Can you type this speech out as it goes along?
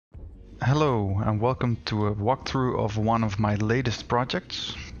Hello and welcome to a walkthrough of one of my latest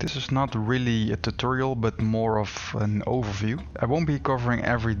projects. This is not really a tutorial but more of an overview. I won't be covering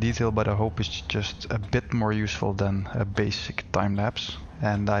every detail, but I hope it's just a bit more useful than a basic time-lapse,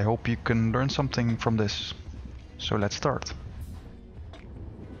 and I hope you can learn something from this. So let's start.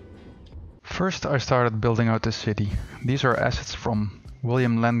 First I started building out the city. These are assets from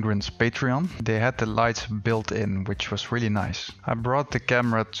William Landgren's Patreon. They had the lights built in, which was really nice. I brought the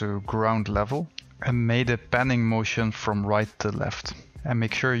camera to ground level and made a panning motion from right to left. And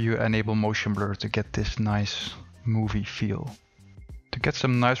make sure you enable motion blur to get this nice movie feel. To get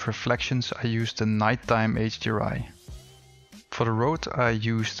some nice reflections, I used the nighttime HDRI. For the road I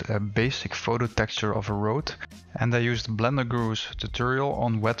used a basic photo texture of a road, and I used Blender Guru's tutorial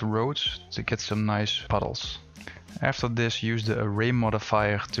on wet roads to get some nice puddles. After this, use the array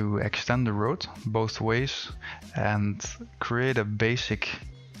modifier to extend the road both ways and create a basic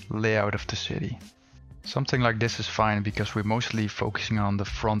layout of the city. Something like this is fine because we're mostly focusing on the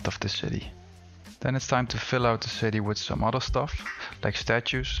front of the city. Then it's time to fill out the city with some other stuff like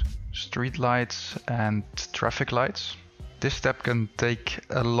statues, street lights and traffic lights. This step can take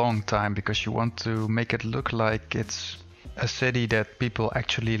a long time because you want to make it look like it's a city that people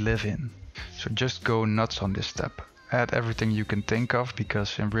actually live in. So just go nuts on this step. Add everything you can think of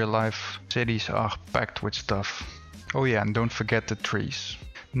because in real life cities are packed with stuff. Oh yeah, and don't forget the trees.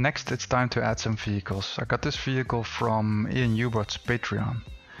 Next it's time to add some vehicles. I got this vehicle from Ian Hubert's Patreon.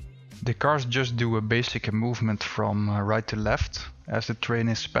 The cars just do a basic movement from right to left as the train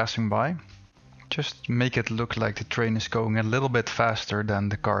is passing by. Just make it look like the train is going a little bit faster than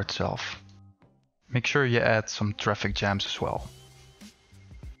the car itself. Make sure you add some traffic jams as well.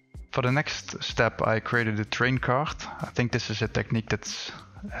 For the next step I created a train card. I think this is a technique that's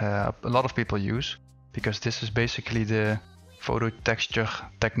a lot of people use because this is basically the photo texture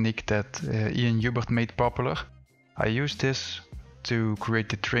technique that Ian Hubert made popular. I used this to create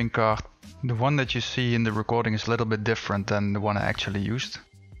the train card. The one that you see in the recording is a little bit different than the one I actually used,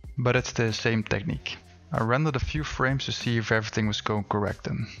 but it's the same technique. I rendered a few frames to see if everything was going correct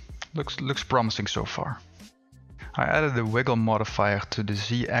and looks promising so far. I added a wiggle modifier to the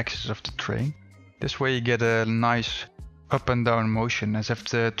Z-axis of the train. This way you get a nice up and down motion as if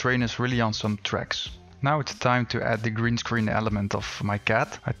the train is really on some tracks. Now it's time to add the green screen element of my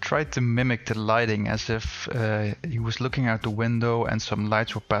cat. I tried to mimic the lighting as if he was looking out the window and some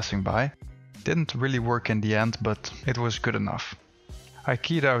lights were passing by. Didn't really work in the end, but it was good enough. I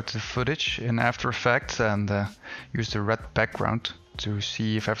keyed out the footage in After Effects and used a red background to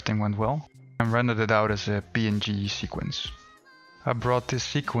see if everything went well, and rendered it out as a PNG sequence. I brought this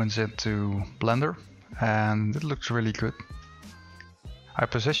sequence into Blender and it looks really good. I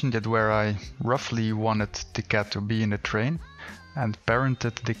positioned it where I roughly wanted the cat to be in the train and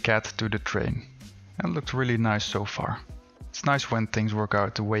parented the cat to the train. And it looked really nice so far. It's nice when things work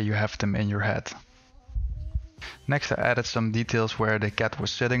out the way you have them in your head. Next I added some details where the cat was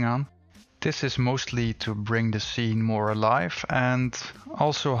sitting on. This is mostly to bring the scene more alive and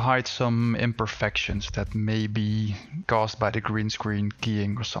also hide some imperfections that may be caused by the green screen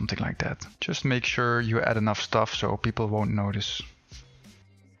keying or something like that. Just make sure you add enough stuff so people won't notice.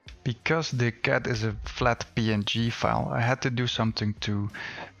 Because the cat is a flat PNG file, I had to do something to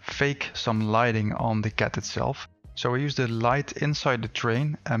fake some lighting on the cat itself. So I used the light inside the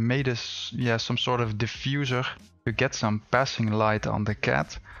train and made some sort of diffuser to get some passing light on the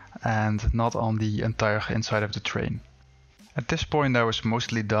cat and not on the entire inside of the train. At this point I was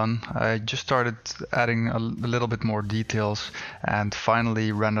mostly done. I just started adding a little bit more details and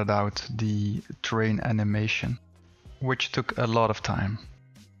finally rendered out the train animation, which took a lot of time.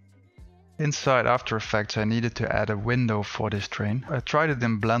 Inside After Effects I needed to add a window for this train. I tried it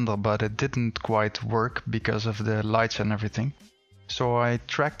in Blender but it didn't quite work because of the lights and everything. So I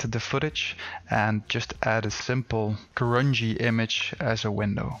tracked the footage and just added a simple grungy image as a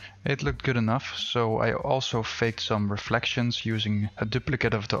window. It looked good enough, so I also faked some reflections using a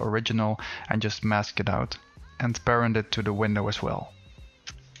duplicate of the original and just masked it out and parented it to the window as well.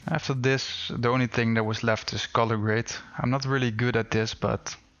 After this, the only thing that was left is color grade. I'm not really good at this,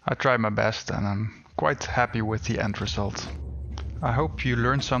 but I tried my best and I'm quite happy with the end result. I hope you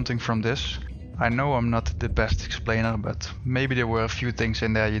learned something from this. I know I'm not the best explainer, but maybe there were a few things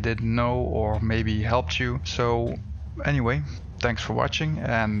in there you didn't know or maybe helped you. So anyway, thanks for watching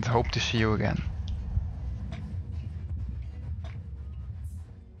and hope to see you again.